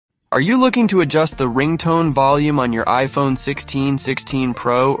Are you looking to adjust the ringtone volume on your iPhone 16, 16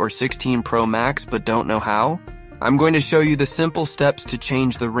 Pro, or 16 Pro Max but don't know how? I'm going to show you the simple steps to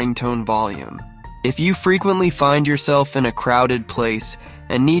change the ringtone volume. If you frequently find yourself in a crowded place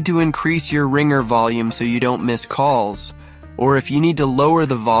and need to increase your ringer volume so you don't miss calls, or if you need to lower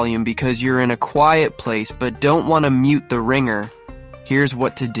the volume because you're in a quiet place but don't want to mute the ringer, here's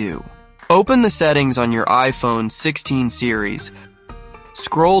what to do. Open the settings on your iPhone 16 series.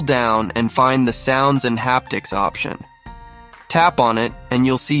 Scroll down and find the Sounds and Haptics option. Tap on it and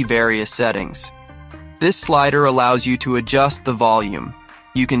you'll see various settings. This slider allows you to adjust the volume.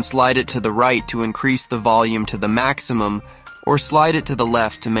 You can slide it to the right to increase the volume to the maximum, or slide it to the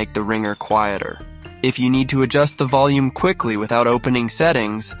left to make the ringer quieter. If you need to adjust the volume quickly without opening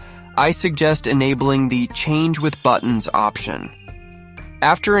settings, I suggest enabling the Change with Buttons option.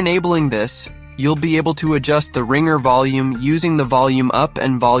 After enabling this, you'll be able to adjust the ringer volume using the volume up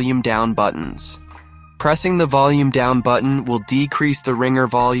and volume down buttons. Pressing the volume down button will decrease the ringer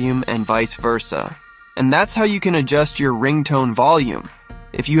volume and vice versa. And that's how you can adjust your ringtone volume.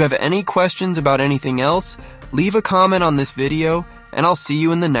 If you have any questions about anything else, leave a comment on this video and I'll see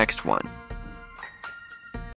you in the next one.